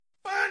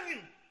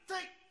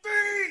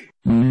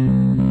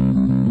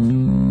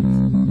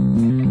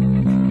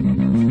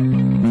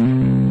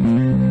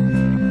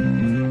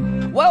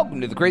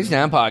welcome to the Crazy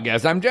Town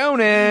Podcast. I'm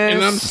Jonas.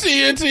 And I'm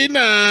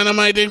CNT9. I'm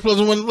ID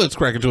Explosive One. Let's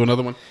crack into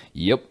another one.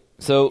 Yep.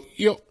 So,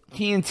 Yep.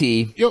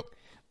 TNT. Yep.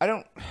 I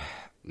don't...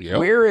 Yep.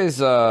 Where is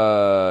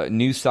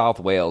New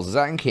South Wales? Is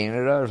that in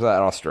Canada or is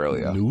that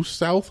Australia? New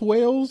South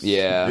Wales?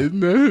 Yeah.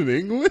 Isn't that in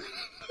England?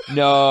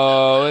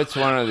 No, it's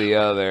one or the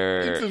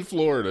other. It's in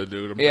Florida,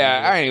 dude.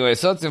 Yeah, anyway,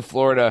 so it's in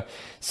Florida.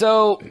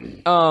 So,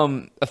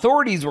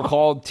 authorities were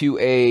called to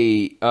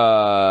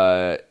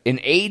an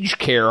aged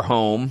care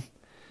home.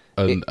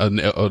 An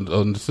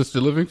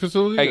assisted living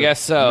facility? I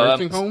guess so.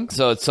 Nursing home?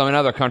 So it's some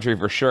other country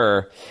for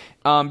sure.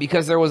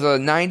 Because there was a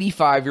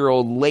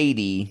 95-year-old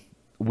lady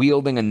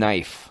wielding a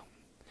knife.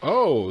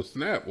 Oh,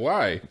 snap.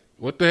 Why?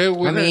 What the hell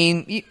was I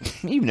mean,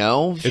 you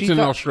know. It's in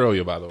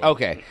Australia, by the way.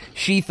 Okay.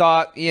 She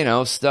thought,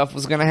 stuff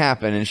was going to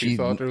happen. And She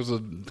thought there was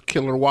a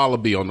killer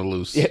wallaby on the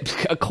loose. Yeah,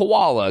 a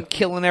koala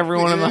killing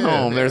everyone in the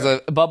home. There's a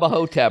Bubba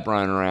Hotep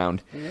running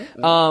around.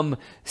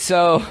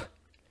 So,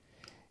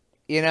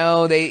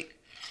 they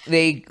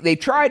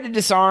tried to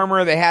disarm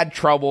her. They had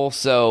trouble,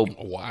 so...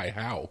 Why?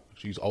 How?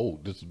 She's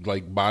old. This is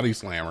like body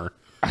slammer.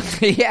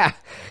 Yeah,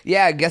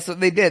 guess what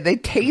they did? They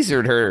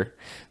tasered her.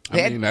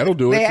 That'll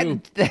do it,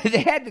 too.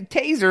 They had to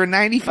taser a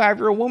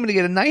 95-year-old woman to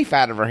get a knife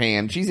out of her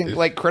hand. She's in,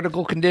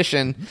 critical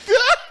condition. Yeah.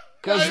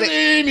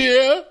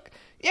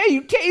 Yeah,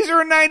 you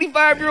taser a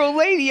 95-year-old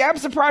lady. I'm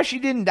surprised she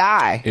didn't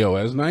die. Yo,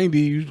 as 90,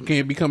 you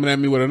can't be coming at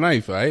me with a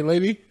knife, all right,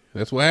 lady?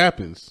 That's what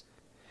happens.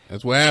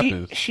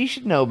 She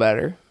should know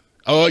better.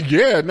 Oh,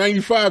 yeah,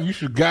 95, you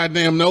should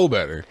goddamn know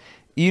better.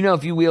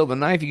 If you wield a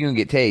knife, you're going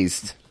to get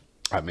tased.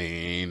 I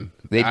mean...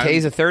 They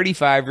tase a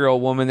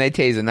 35-year-old woman. They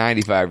tase a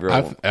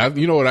 95-year-old woman.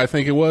 You know what I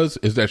think it was?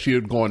 Is that she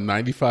had gone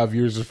 95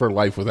 years of her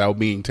life without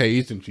being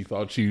tased, and she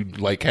thought she,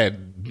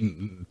 had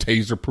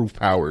taser-proof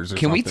powers or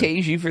Can something.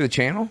 we tase you for the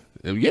channel?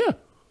 Yeah,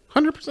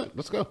 100%.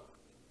 Let's go.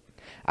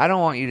 I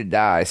don't want you to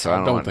die, so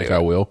I don't think I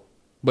will.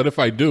 But if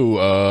I do,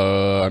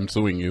 I'm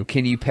suing you.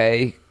 Can you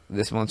pay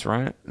this month's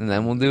rent, and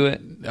then we'll do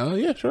it?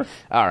 Yeah, sure.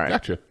 All right.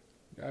 Gotcha.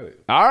 Got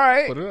it. All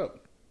right. Put it up.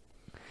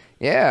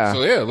 Yeah. So,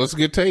 let's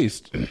get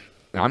tased.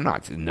 I'm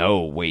not.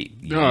 No,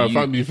 wait. No,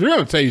 if you're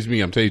going to tase me,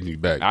 I'm tasing you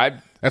back.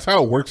 That's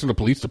how it works in the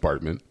police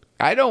department.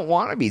 I don't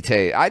want to be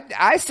tased.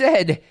 I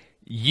said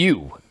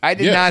you. I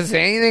did not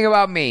say anything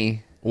about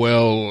me.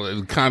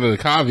 Well, kind of the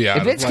caveat.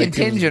 If it's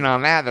contingent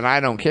on that, then I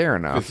don't care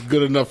enough. It's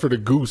good enough for the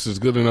goose. It's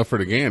good enough for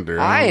the gander.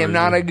 I am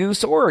not a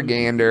goose or a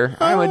gander.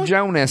 I'm a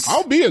Jonas.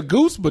 I'll be a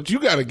goose, but you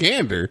got a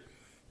gander.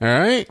 All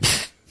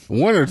right?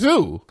 One or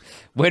two.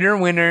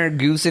 Winner,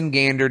 goose and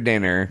gander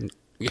dinner.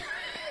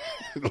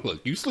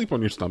 Look, you sleep on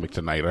your stomach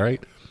tonight, all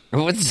right?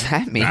 What does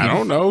that mean? I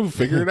don't know.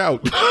 Figure it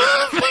out.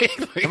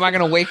 Am I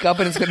going to wake up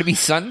and it's going to be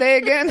Sunday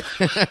again?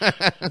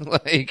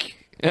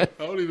 I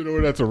don't even know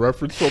where that's a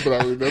reference to, but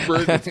I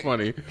remember it. It's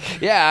funny.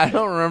 Yeah, I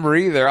don't remember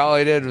either. All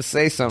I did was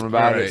say something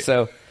about it.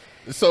 So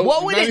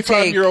what would it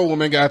take? 95-year-old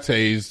woman got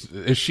tased.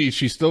 Is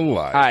she's still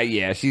alive?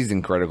 Yeah, she's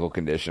in critical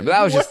condition. But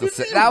that was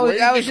that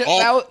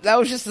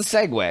was just the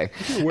segue.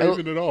 You're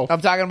waving it off.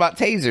 I'm talking about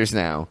tasers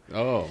now.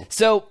 Oh.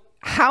 So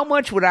how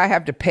much would I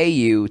have to pay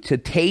you to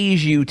tase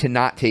you to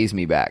not tase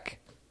me back?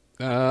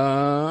 I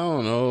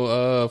don't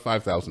know.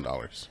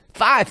 $5,000.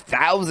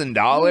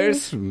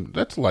 $5,000?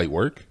 That's light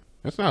work.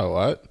 That's not a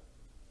lot.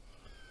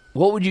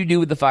 What would you do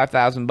with the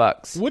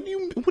 $5,000? What do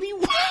you?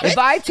 If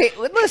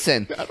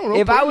listen, I don't know,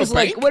 if I was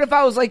like, what if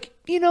I was like,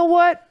 you know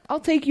what?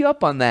 I'll take you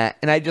up on that,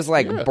 and I just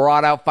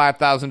brought out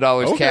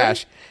 $5,000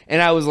 cash, and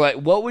I was like,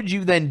 what would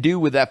you then do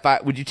with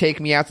that? Would you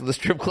take me out to the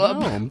strip club?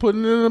 No, I'm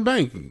putting it in the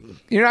bank.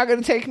 You're not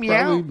going to take me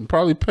out?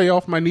 Probably pay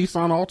off my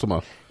Nissan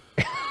Altima.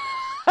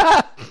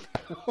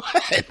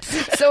 What?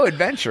 So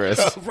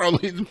adventurous.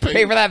 Probably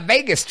pay for that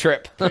Vegas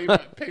trip.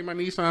 pay my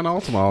Nissan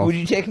Altima. Would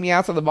you take me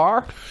out to the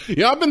bar?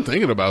 Yeah, I've been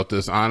thinking about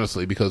this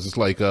honestly because it's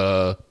like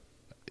we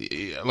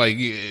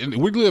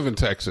live in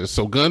Texas,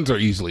 so guns are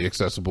easily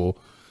accessible.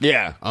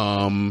 Yeah.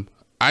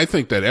 I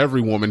think that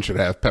every woman should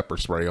have pepper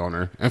spray on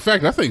her. In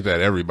fact, I think that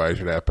everybody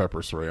should have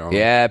pepper spray on.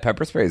 Yeah,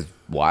 pepper spray is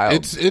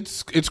wild.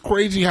 It's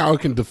crazy how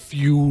it can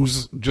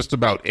diffuse just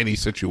about any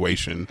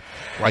situation,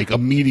 like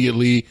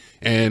immediately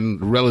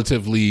and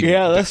relatively.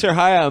 Yeah, unless they're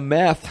high on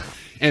meth.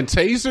 And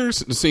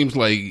tasers, it seems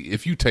like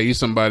if you tase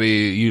somebody,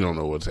 you don't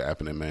know what's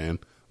happening, man.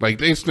 Like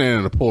they stand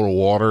in a pool of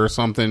water or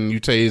something,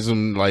 you tase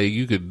them, like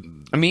you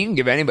could. I mean, you can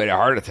give anybody a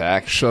heart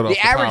attack. Shut up.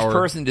 The average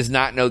person does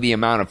not know the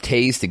amount of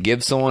tase to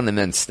give someone and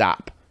then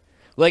stop.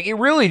 Like, it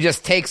really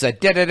just takes a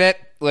da-da-da.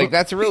 Like,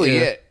 that's really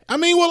it. I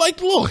mean, well, like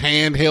the little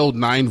handheld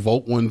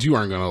 9-volt ones, you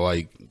aren't going to,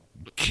 like,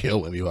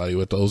 kill anybody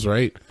with those,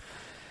 right?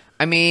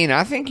 I mean,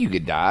 I think you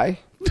could die.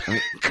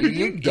 Could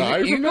you die?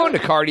 You go into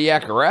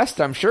cardiac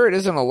arrest. I'm sure it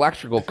is an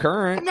electrical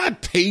current. I'm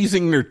not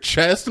tasing their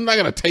chest. I'm not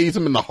going to tase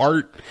them in the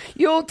heart.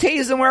 You'll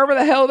tase them wherever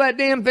the hell that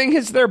damn thing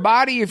hits their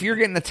body if you're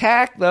getting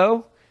attacked,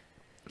 though.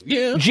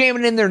 Yeah.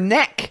 Jamming in their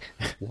neck.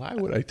 Why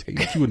would I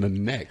tase you in the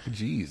neck?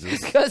 Jesus.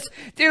 Because,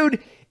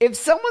 dude, if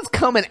someone's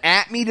coming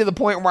at me to the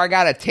point where I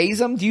gotta tase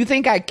them, do you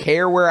think I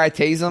care where I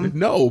tase them?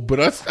 No, but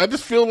I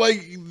just feel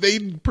like they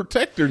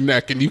protect their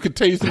neck, and you could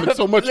tase them. It's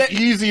so much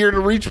easier to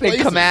reach places.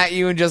 They come at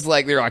you and just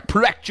like they're like,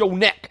 protect your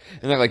neck,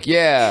 and they're like,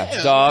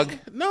 yeah, dog.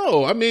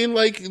 No, I mean,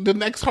 like, the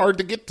neck's hard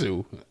to get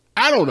to.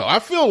 I don't know. I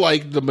feel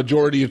like the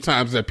majority of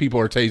times that people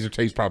are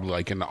tased probably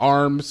like in the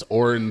arms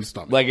or in the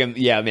stomach. Like in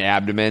the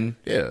abdomen.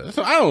 Yeah,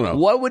 so I don't know.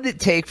 What would it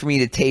take for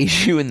me to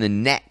tase you in the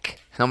neck?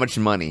 How much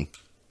money?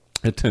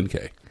 At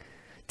 10K.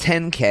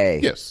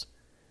 10K. Yes.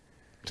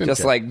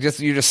 10K. Just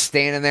you're just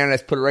standing there and I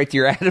just put it right to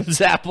your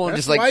Adam's apple and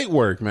That's just like light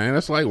work, man.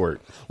 That's light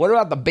work. What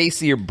about the base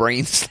of your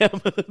brainstem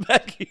in the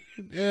back?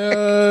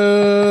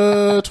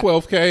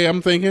 12K.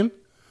 I'm thinking.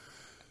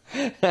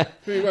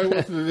 If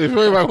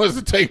anybody wants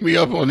to take me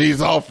up on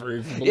these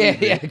offers,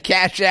 yeah,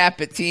 Cash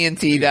App at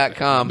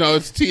TNT.com. No,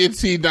 it's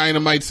TNT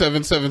Dynamite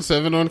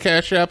 777 on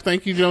Cash App.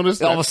 Thank you,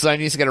 Jonas. All of a sudden,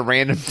 you just get a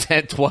random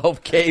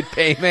 12K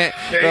payment.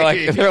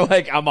 They're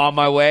like, I'm on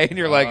my way, and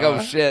you're like,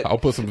 oh shit. I'll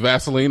put some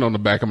Vaseline on the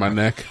back of my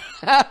neck.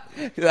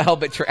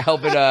 help it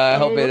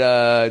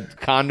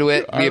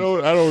conduit. I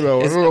don't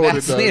know. Is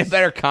Vaseline a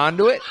better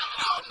conduit?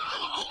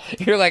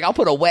 You're like, I'll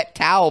put a wet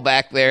towel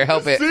back there.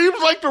 Help it.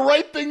 Seems like the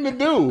right thing to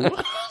do.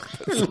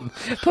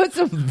 Put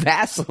some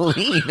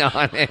Vaseline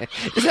on it.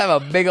 Just have a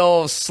big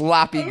old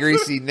sloppy,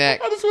 greasy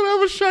neck. I just want to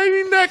have a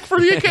shiny neck for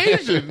the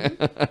occasion.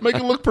 Make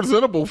it look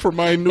presentable for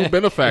my new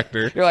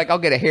benefactor. You're like, I'll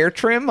get a hair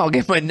trim. I'll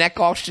get my neck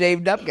all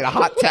shaved up. Get a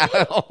hot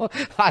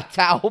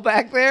towel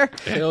back there.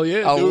 Hell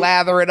yeah! I'll dude.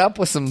 lather it up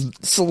with some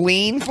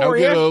Celine for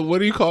you. Get what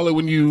do you call it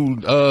when you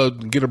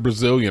get a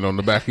Brazilian on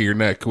the back of your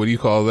neck? What do you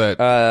call that?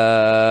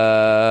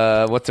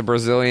 What's a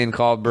Brazilian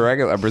called?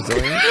 A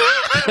Brazilian?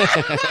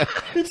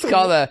 It's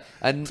called a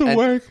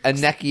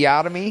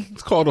neckiotomy.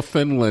 It's called a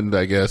Finland,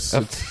 I guess.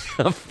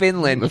 A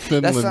Finland.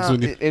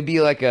 It'd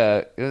be like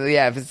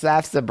if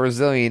that's the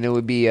Brazilian, it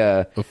would be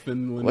a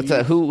Finland.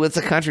 What's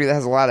a country that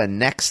has a lot of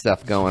neck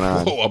stuff going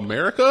on? Oh,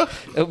 America?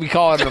 We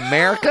call it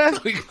America.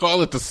 We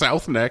call it the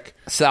South Neck.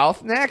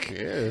 South Neck.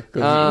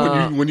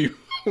 Yeah.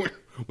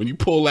 When you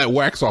pull that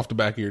wax off the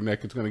back of your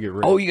neck, it's gonna get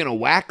red. Oh, you're gonna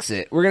wax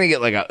it. We're gonna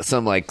get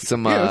some. That's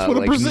what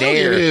a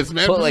Brazilian is,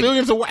 man.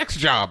 Brazilian's a wax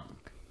job.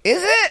 Is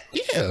it?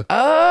 Yeah.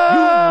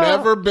 You've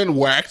never been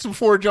waxed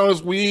before,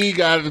 Jonas? We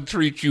got to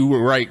treat you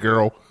right,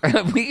 girl.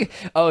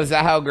 Is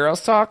that how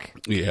girls talk?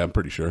 Yeah, I'm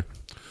pretty sure.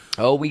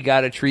 Oh, we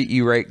got to treat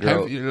you right,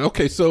 girl.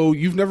 Okay, so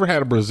you've never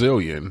had a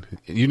Brazilian.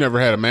 You never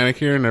had a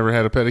manicure, never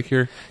had a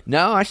pedicure?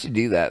 No, I should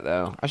do that,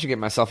 though. I should get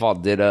myself all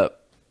did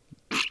up.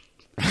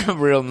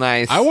 Real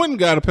nice. I went and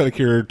got a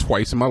pedicure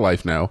twice in my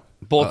life now.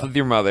 Both with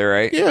your mother,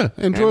 right? Yeah,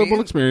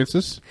 enjoyable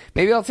experiences.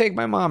 Maybe I'll take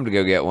my mom to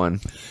go get one.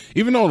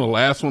 Even though on the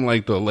last one,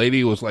 like, the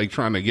lady was, like,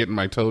 trying to get in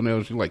my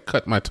toenails. She, like,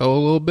 cut my toe a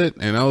little bit.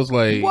 And I was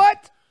like...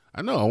 What?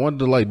 I know. I wanted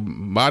to, like,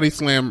 body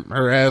slam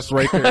her ass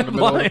right there in the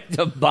middle. I wanted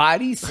to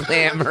body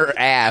slam her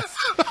ass.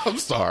 I'm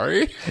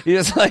sorry. You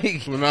just,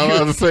 like... We're not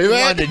allowed to say that?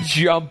 You wanted to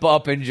jump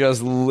up and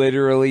just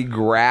literally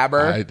grab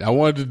her? I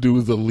wanted to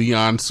do the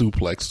Leon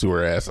suplex to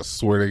her ass. I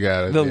swear to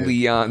God.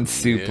 Leon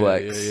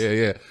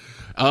suplex. Yeah.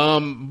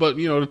 But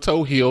the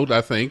toe healed.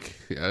 I think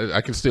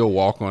I can still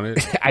walk on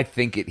it. I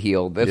think it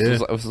healed. This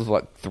was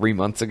what, 3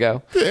 months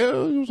ago? Yeah,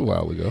 it was a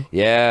while ago.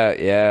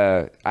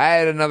 Yeah. I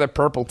had another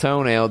purple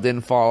toenail.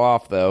 Didn't fall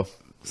off though,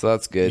 so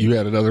that's good. You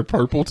had another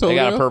purple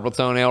toenail? I got a purple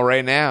toenail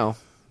right now,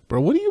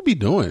 bro. What do you be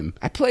doing?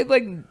 I played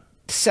like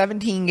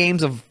 17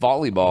 games of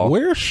volleyball.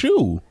 Wear a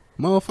shoe,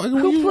 motherfucker.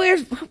 Who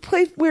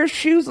wears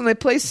shoes when they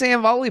play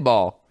sand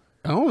volleyball?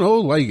 I don't know,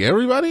 like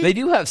everybody? They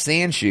do have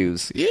sand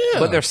shoes. Yeah.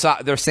 But they're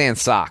sand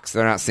socks.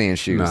 They're not sand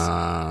shoes.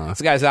 Nah.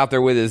 This guy's out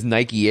there with his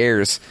Nike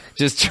Airs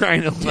just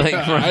trying to like...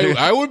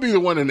 I would be the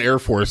one in Air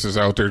Forces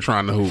out there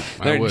trying to hoop.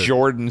 They're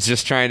Jordans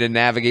just trying to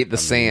navigate the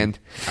sand.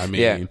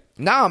 Yeah.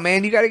 No,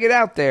 man, you got to get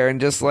out there and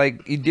just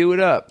like, you do it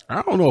up.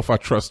 I don't know if I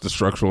trust the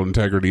structural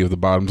integrity of the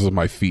bottoms of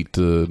my feet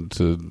to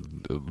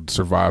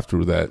survive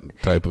through that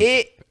type of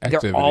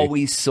activity. They're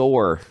always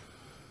sore.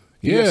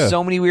 You have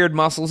so many weird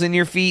muscles in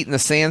your feet, and the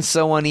sand's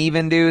so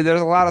uneven, dude.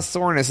 There's a lot of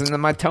soreness, and then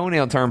my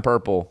toenail turned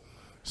purple.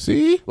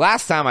 See?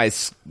 Last time I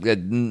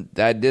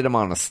did them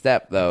on a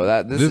step,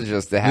 though. This is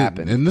just to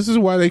happen. And this is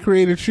why they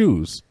created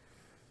shoes.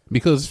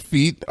 Because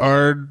feet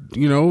are,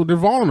 they're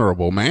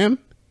vulnerable, man.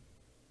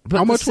 But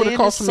how much would it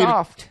cost me?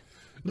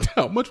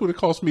 How much would it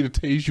cost me to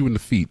tase you in the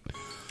feet?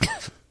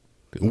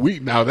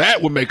 Now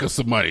that would make us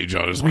some money,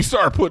 Jonas. We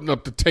start putting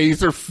up the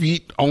taser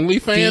feet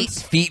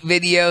OnlyFans. Feet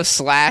video /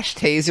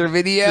 taser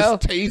video.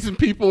 Just tasing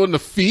people in the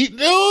feet,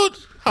 dude.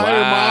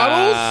 Hire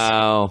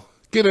models.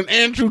 Get an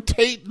Andrew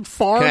Tate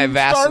farm. Can I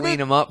Vaseline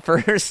them up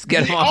first?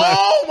 Get them on.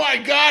 Oh my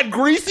God,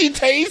 greasy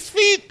Taze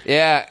feet.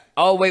 Yeah.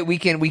 Oh wait, we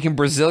can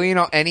Brazilian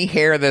any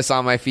hair that's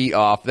on my feet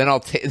off. Then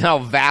I'll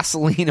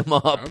Vaseline them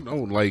up. I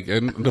don't know,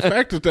 and the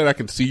fact is that I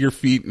can see your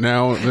feet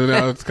now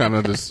it's kind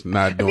of just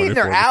not doing it.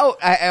 They're out.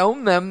 I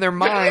own them. They're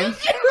mine.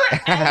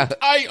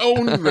 I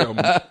own them.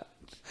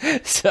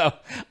 So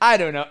I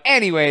don't know.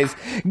 Anyways,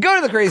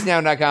 go to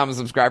thecrazynoun.com and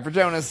subscribe for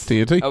Jonas.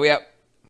 TNT. Oh, yeah.